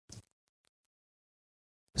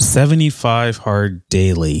75 Hard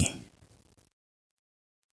Daily.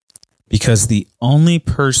 Because the only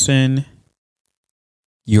person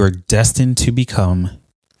you are destined to become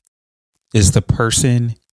is the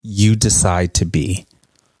person you decide to be.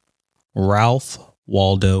 Ralph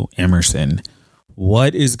Waldo Emerson.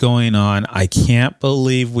 What is going on? I can't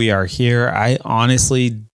believe we are here.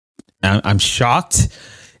 I'm shocked.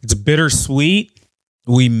 It's bittersweet.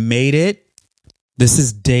 We made it. This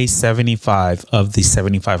is day 75 of the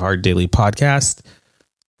 75 Hard Daily podcast.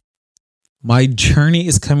 My journey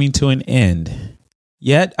is coming to an end.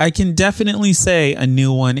 Yet I can definitely say a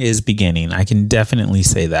new one is beginning. I can definitely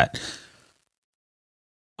say that.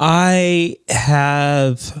 I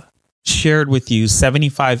have shared with you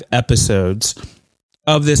 75 episodes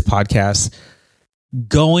of this podcast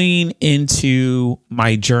going into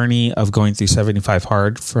my journey of going through 75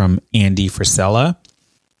 Hard from Andy Frisella.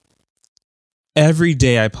 Every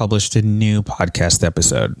day I published a new podcast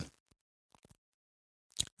episode.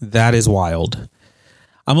 That is wild.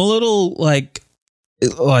 I'm a little like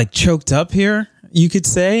choked up here, you could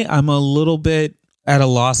say. I'm a little bit at a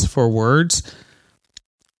loss for words.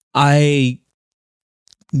 I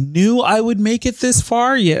knew I would make it this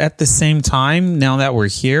far, yet at the same time, now that we're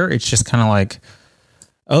here, it's just kind of like,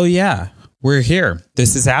 oh yeah, we're here.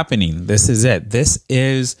 This is happening. This is it. This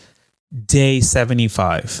is day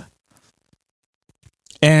 75.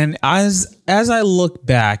 And as I look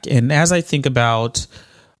back and as I think about,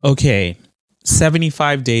 okay,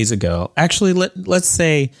 75 days ago, actually, let's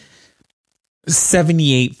say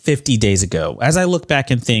 50 days ago, as I look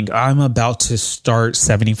back and think, I'm about to start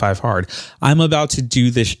 75 Hard. I'm about to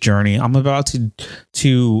do this journey. I'm about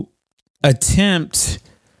to attempt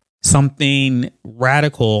something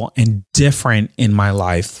radical and different in my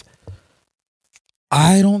life.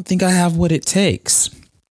 I don't think I have what it takes.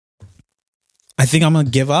 I think I'm going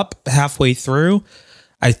to give up halfway through.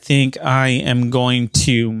 I think I am going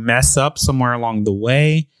to mess up somewhere along the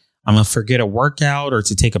way. I'm going to forget a workout or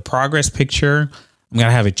to take a progress picture. I'm going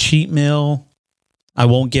to have a cheat meal. I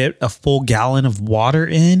won't get a full gallon of water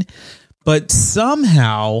in. But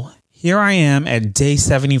somehow, here I am at day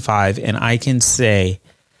 75, and I can say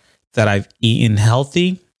that I've eaten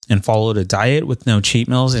healthy and followed a diet with no cheat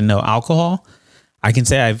meals and no alcohol. I can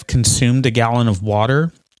say I've consumed a gallon of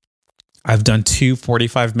water. I've done 2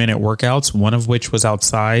 45-minute workouts, one of which was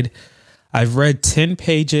outside. I've read 10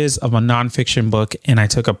 pages of a nonfiction book, and I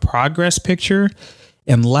took a progress picture.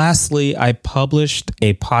 And lastly, I published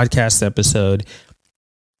a podcast episode.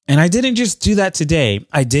 And I didn't just do that today.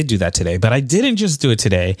 I did do that today, but I didn't just do it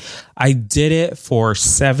today. I did it for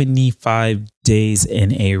 75 days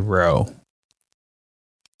in a row.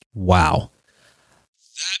 Wow.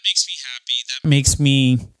 That makes me happy. That makes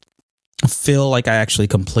me feel like I actually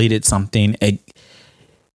completed something.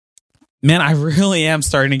 Man, I really am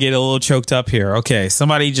starting to get a little choked up here. Okay,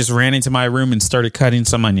 somebody just ran into my room and started cutting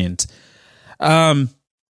some onions. What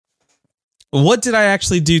did I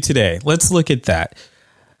actually do today? Let's look at that.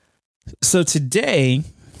 So today,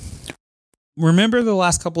 remember the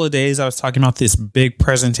last couple of days I was talking about this big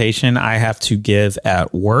presentation I have to give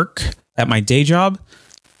at work, at my day job?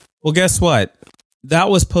 Well, guess what?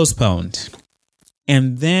 That was postponed.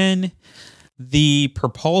 And then the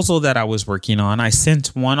proposal that I was working on, I sent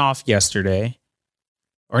one off yesterday.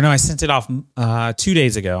 Or no, I sent it off 2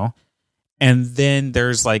 days ago. And then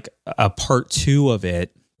there's like a part 2 of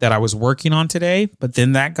it that I was working on today. But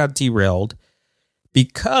then that got derailed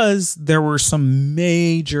because there were some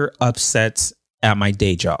major upsets at my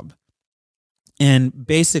day job. And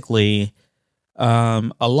basically,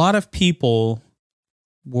 a lot of people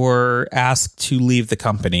were asked to leave the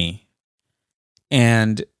company.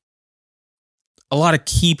 And a lot of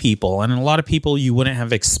key people and a lot of people you wouldn't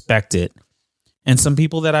have expected. And some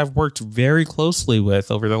people that I've worked very closely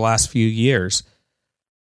with over the last few years,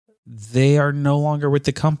 they are no longer with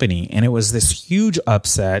the company. And it was this huge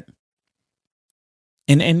upset.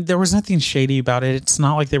 And there was nothing shady about it. It's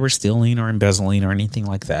not like they were stealing or embezzling or anything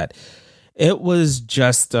like that. It was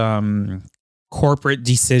just corporate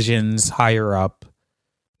decisions higher up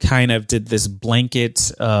kind of did this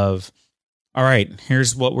blanket of, all right,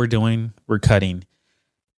 here's what we're doing. We're cutting.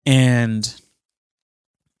 And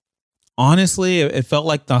honestly, it felt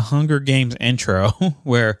like the Hunger Games intro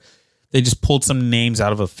where they just pulled some names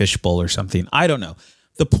out of a fishbowl or something. I don't know.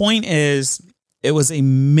 The point is, it was a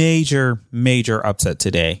major, major upset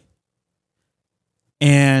today.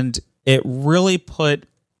 And it really put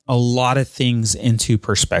a lot of things into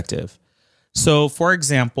perspective. So, for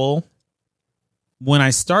example, when I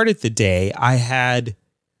started the day, I had,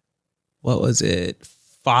 what was it?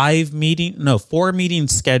 4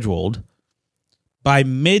 meetings scheduled. By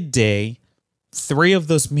midday, 3 of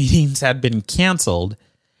those meetings had been canceled.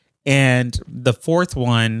 And the 4th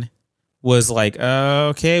one was like,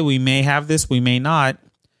 okay, we may have this, we may not.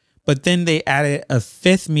 But then they added a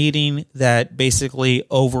 5th meeting that basically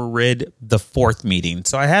overrid the 4th meeting.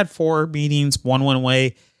 So I had 4 meetings, 1 went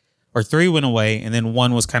away, or 3 went away, and then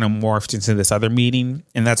 1 was kind of morphed into this other meeting.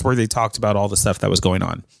 And that's where they talked about all the stuff that was going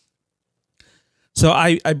on. So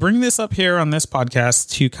I bring this up here on this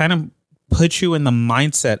podcast to kind of put you in the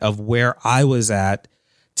mindset of where I was at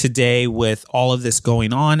today with all of this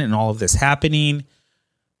going on and all of this happening.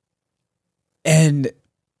 And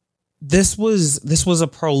this was a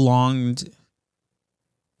prolonged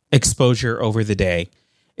exposure over the day.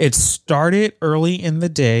 It started early in the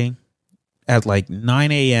day at like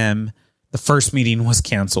 9 a.m. The first meeting was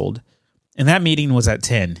canceled, and that meeting was at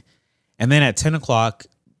 10. And then at 10 o'clock,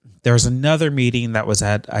 there was another meeting that was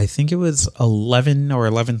at, I think it was 11 or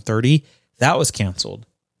 11:30. That was canceled.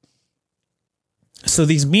 So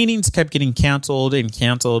these meetings kept getting canceled and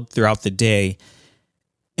canceled throughout the day.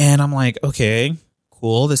 And I'm like, okay,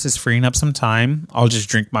 cool. This is freeing up some time. I'll just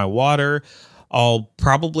drink my water. I'll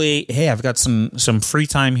probably, hey, I've got some free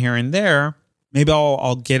time here and there. Maybe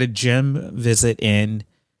I'll get a gym visit in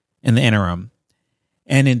the interim.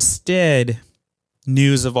 And instead,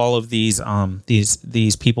 news of all of these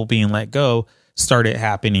people being let go started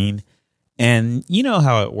happening. And you know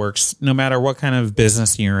how it works. No matter what kind of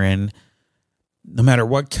business you're in, no matter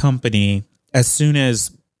what company, as soon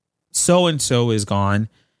as so-and-so is gone,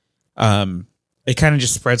 it kind of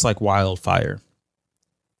just spreads like wildfire.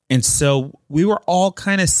 And so we were all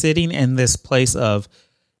kind of sitting in this place of,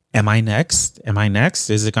 am I next? Am I next?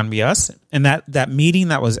 Is it going to be us? And that meeting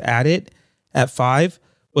that was added at 5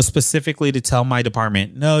 was specifically to tell my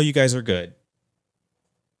department, no, you guys are good.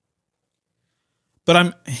 But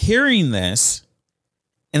I'm hearing this,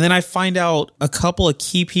 and then I find out a couple of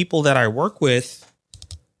key people that I work with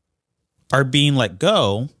are being let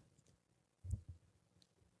go.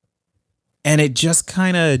 And it just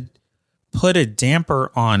kind of put a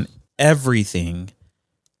damper on everything.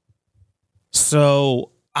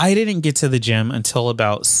 So I didn't get to the gym until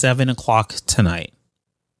about 7 o'clock tonight.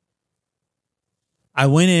 I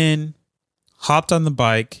went in, hopped on the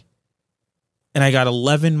bike, and I got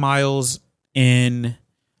 11 miles in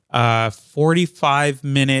 45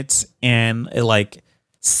 minutes and like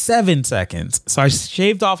 7 seconds. So I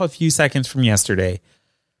shaved off a few seconds from yesterday,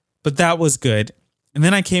 but that was good. And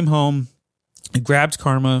then I came home, grabbed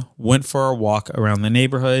Karma, went for a walk around the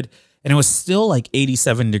neighborhood, and it was still like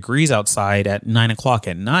 87 degrees outside at 9 o'clock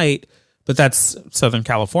at night, but that's Southern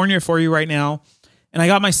California for you right now. And I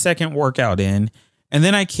got my second workout in, and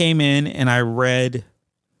then I came in and I read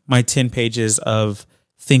my 10 pages of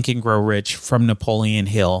Think and Grow Rich from Napoleon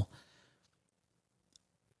Hill.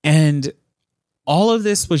 And all of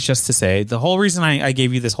this was just to say, the whole reason I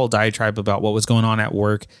gave you this whole diatribe about what was going on at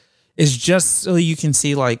work is just so you can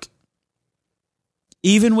see, like,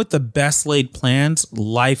 even with the best laid plans,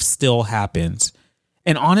 life still happens.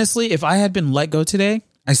 And honestly, if I had been let go today,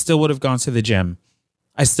 I still would have gone to the gym.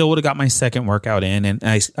 I still would have got my second workout in, and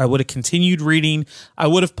I would have continued reading. I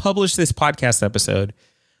would have published this podcast episode.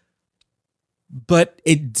 But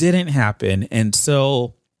it didn't happen. And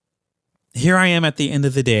so here I am at the end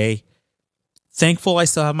of the day. Thankful I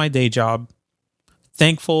still have my day job.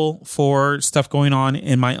 Thankful for stuff going on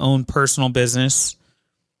in my own personal business.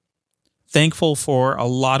 Thankful for a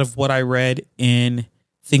lot of what I read in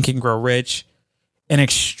Think and Grow Rich. And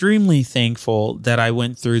extremely thankful that I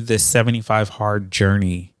went through this 75 hard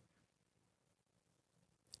journey.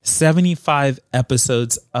 75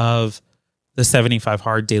 episodes of the 75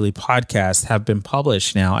 Hard Daily Podcast have been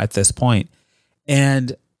published now at this point.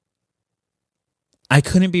 And I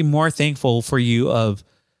couldn't be more thankful for you of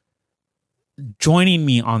joining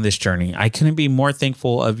me on this journey. I couldn't be more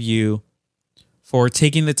thankful of you for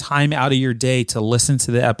taking the time out of your day to listen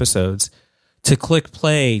to the episodes, to click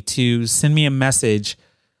play, to send me a message.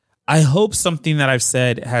 I hope something that I've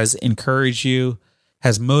said has encouraged you,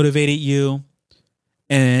 has motivated you,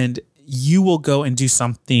 and you will go and do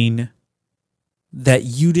something that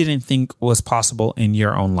you didn't think was possible in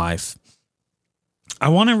your own life. I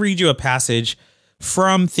want to read you a passage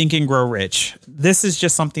from Think and Grow Rich. This is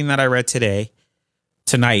just something that I read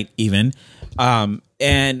tonight even.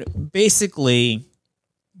 And basically,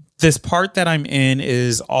 this part that I'm in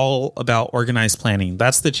is all about organized planning.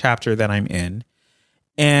 That's the chapter that I'm in.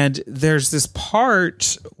 And there's this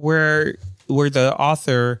part where the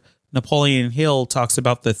author, Napoleon Hill, talks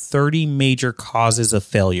about the 30 major causes of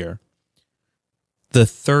failure. The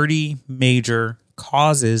 30 major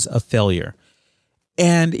causes of failure.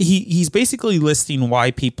 And he's basically listing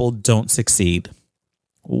why people don't succeed.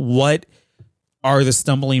 What are the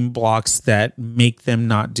stumbling blocks that make them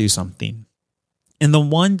not do something. And the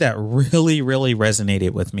one that really, really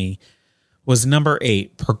resonated with me was number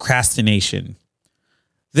 8, procrastination.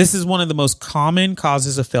 This is one of the most common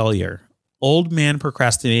causes of failure. Old man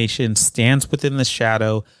procrastination stands within the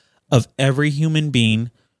shadow of every human being,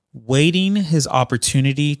 waiting his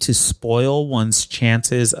opportunity to spoil one's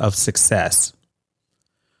chances of success.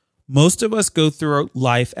 Most of us go through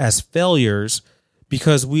life as failures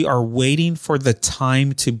because we are waiting for the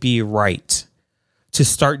time to be right, to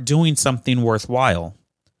start doing something worthwhile.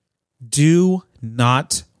 Do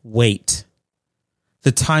not wait.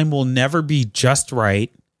 The time will never be just right.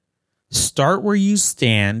 Start where you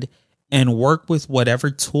stand and work with whatever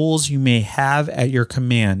tools you may have at your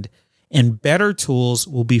command, and better tools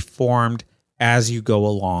will be formed as you go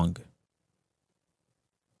along.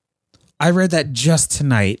 I read that just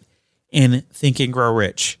tonight in Think and Grow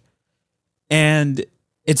Rich. And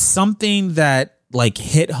it's something that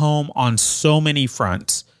hit home on so many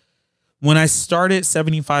fronts. When I started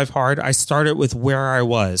 75 Hard, I started with where I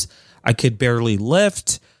was. I could barely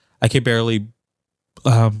lift. I could barely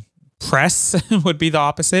press would be the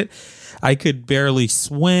opposite. I could barely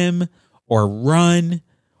swim or run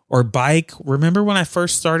or bike. Remember when I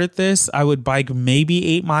first started this, I would bike maybe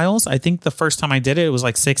 8 miles. I think the first time I did it, it was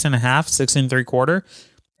 6.5, 6.75.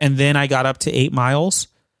 And then I got up to 8 miles.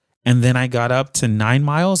 And then I got up to 9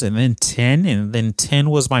 miles and then 10. And then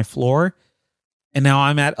 10 was my floor. And now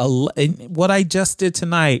I'm at what I just did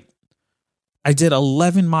tonight. I did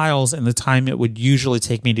 11 miles in the time it would usually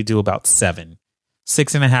take me to do about 7,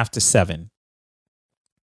 6.5 to 7.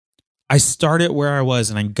 I started where I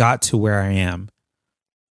was and I got to where I am.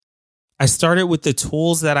 I started with the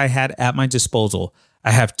tools that I had at my disposal.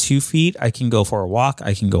 I have 2 feet. I can go for a walk.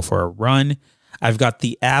 I can go for a run. I've got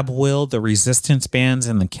the ab wheel, the resistance bands,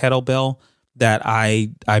 and the kettlebell that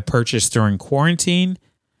I purchased during quarantine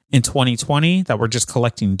in 2020 that were just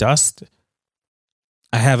collecting dust.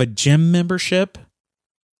 I have a gym membership.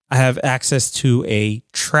 I have access to a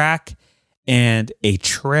track and a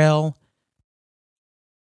trail.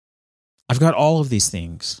 I've got all of these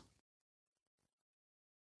things.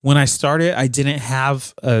 When I started, I didn't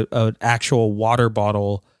have an actual water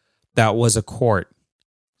bottle that was a quart.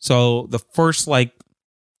 So the first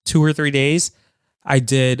 2 or 3 days, I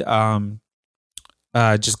did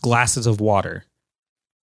just glasses of water.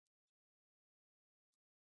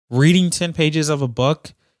 Reading 10 pages of a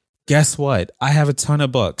book, guess what? I have a ton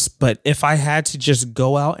of books. But if I had to just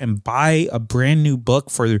go out and buy a brand new book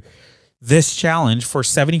for this challenge for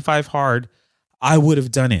 75 Hard, I would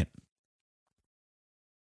have done it.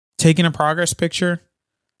 Taking a progress picture,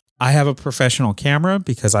 I have a professional camera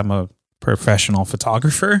because I'm a professional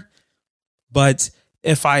photographer. But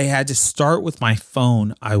if I had to start with my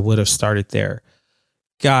phone, I would have started there.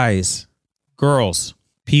 Guys, girls,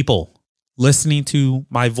 people listening to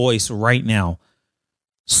my voice right now,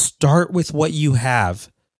 start with what you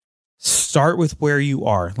have. Start with where you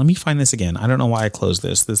are. Let me find this again. I don't know why I closed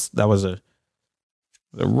this. That was a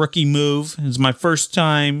rookie move. It's my first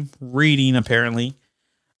time reading, apparently.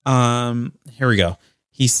 Here we go.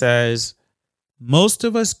 He says, most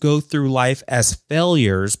of us go through life as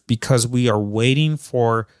failures because we are waiting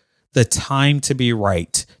for the time to be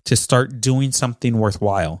right to start doing something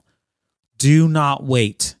worthwhile. Do not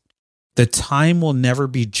wait. The time will never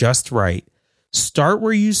be just right. Start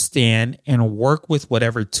where you stand and work with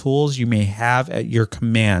whatever tools you may have at your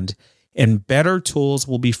command, and better tools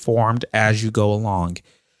will be formed as you go along.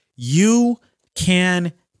 You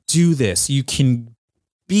can do this. You can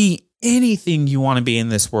be anything you want to be in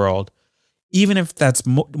this world, even if that's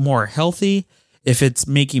more healthy, if it's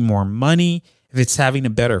making more money, if it's having a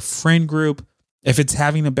better friend group, if it's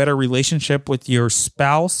having a better relationship with your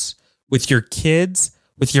spouse, with your kids,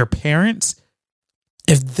 with your parents.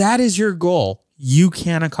 If that is your goal, you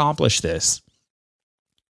can accomplish this.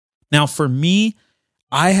 Now, for me,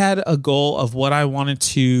 I had a goal of what I wanted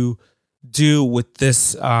to do with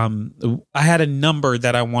this. I had a number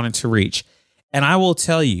that I wanted to reach. And I will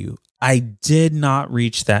tell you, I did not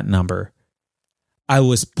reach that number. I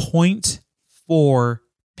was 0.4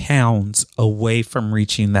 pounds away from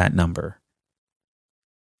reaching that number.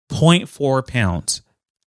 0.4 pounds.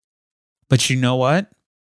 But you know what?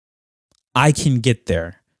 I can get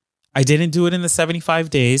there. I didn't do it in the 75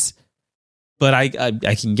 days, but I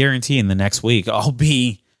can guarantee in the next week I'll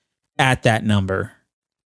be at that number.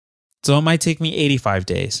 So it might take me 85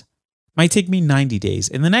 days. Might take me 90 days.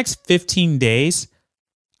 In the next 15 days,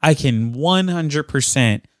 I can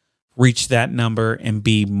 100% reach that number and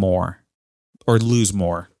be more or lose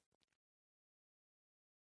more.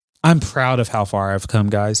 I'm proud of how far I've come,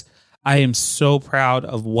 guys. I am so proud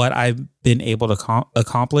of what I've been able to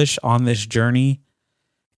accomplish on this journey.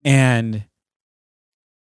 And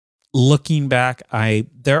looking back,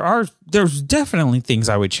 there's definitely things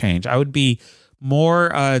I would change. I would be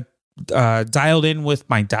more dialed in with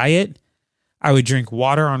my diet. I would drink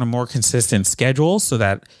water on a more consistent schedule so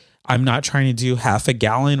that I'm not trying to do half a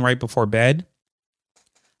gallon right before bed.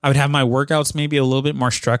 I would have my workouts maybe a little bit more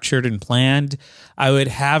structured and planned. I would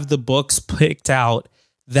have the books picked out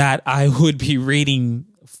that I would be reading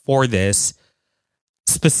for this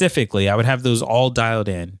specifically. I would have those all dialed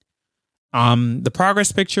in. The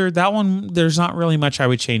progress picture, that one, there's not really much I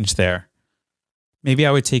would change there. Maybe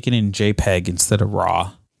I would take it in JPEG instead of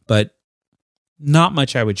RAW, but not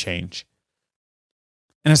much I would change.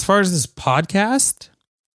 And as far as this podcast,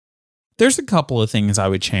 there's a couple of things I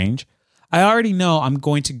would change. I already know I'm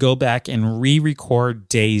going to go back and re-record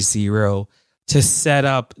day 0 to set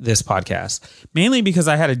up this podcast, mainly because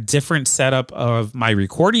I had a different setup of my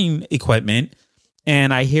recording equipment,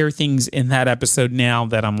 and I hear things in that episode now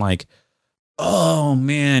that I'm like, oh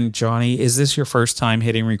man, Johnny, is this your first time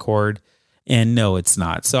hitting record? And no, it's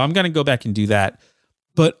not. So I'm going to go back and do that.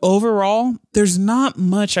 But overall, there's not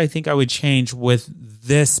much I think I would change with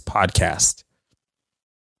this podcast.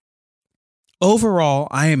 Overall,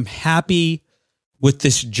 I am happy with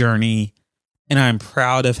this journey, and I'm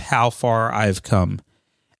proud of how far I've come.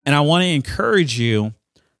 And I want to encourage you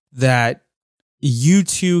that you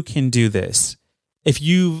too can do this. If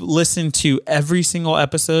you've listened to every single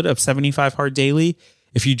episode of 75 Hard Daily,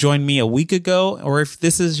 if you joined me a week ago, or if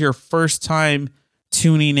this is your first time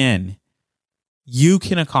tuning in, you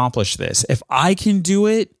can accomplish this. If I can do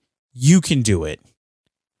it, you can do it.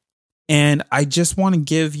 And I just want to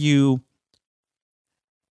give you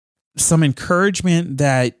some encouragement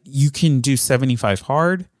that you can do 75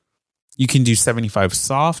 hard, you can do 75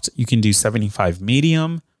 soft, you can do 75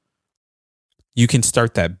 medium, you can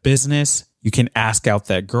start that business, you can ask out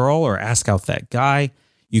that girl or ask out that guy,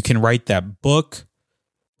 you can write that book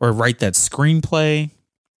or write that screenplay,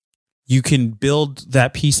 you can build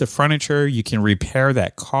that piece of furniture, you can repair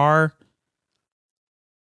that car,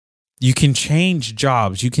 you can change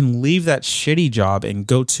jobs, you can leave that shitty job and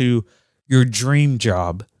go to your dream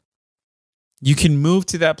job. You can move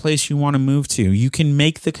to that place you want to move to. You can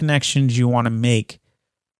make the connections you want to make.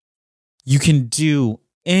 You can do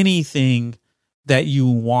anything that you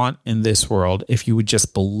want in this world if you would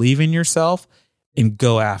just believe in yourself and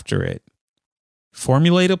go after it.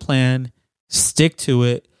 Formulate a plan, stick to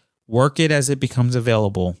it, work it as it becomes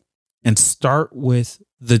available, and start with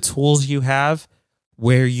the tools you have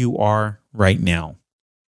where you are right now.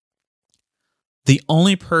 The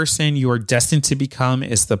only person you are destined to become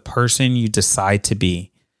is the person you decide to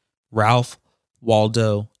be. Ralph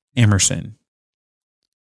Waldo Emerson.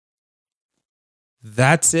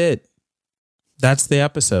 That's it. That's the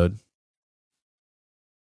episode.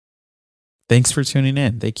 Thanks for tuning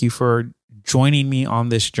in. Thank you for joining me on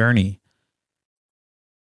this journey.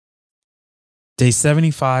 Day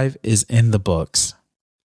 75 is in the books.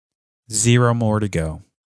 0 more to go.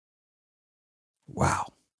 Wow.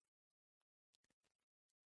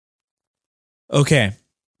 Okay,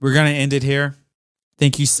 we're going to end it here.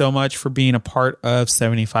 Thank you so much for being a part of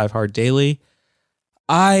 75 Hard Daily.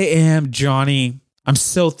 I am Johnny. I'm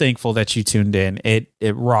so thankful that you tuned in. It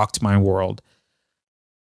rocked my world.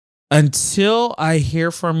 Until you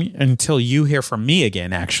hear from me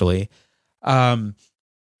again, actually.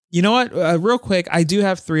 You know what? Real quick, I do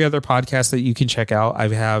have 3 other podcasts that you can check out. I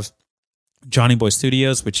have Johnny Boy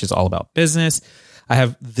Studios, which is all about business. I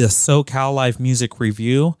have the SoCal Live Music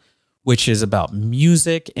Review, which is about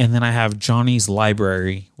music. And then I have Johnny's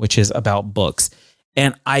Library, which is about books.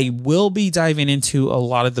 And I will be diving into a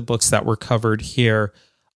lot of the books that were covered here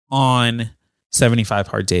on 75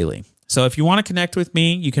 Hard Daily. So if you want to connect with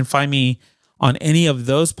me, you can find me on any of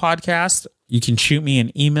those podcasts. You can shoot me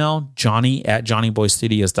an email,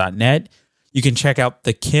 johnny@johnnyboystudios.net. You can check out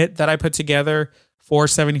the kit that I put together for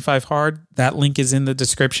 75 Hard. That link is in the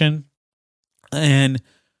description. And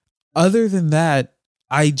other than that,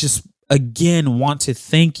 I just, again, want to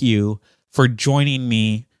thank you for joining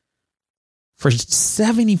me for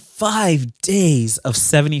 75 days of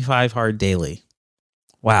 75 Hard Daily.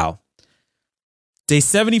 Wow. Day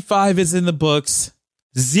 75 is in the books.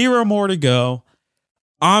 0 more to go.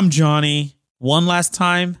 I'm Johnny. One last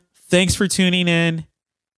time, thanks for tuning in.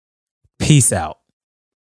 Peace out.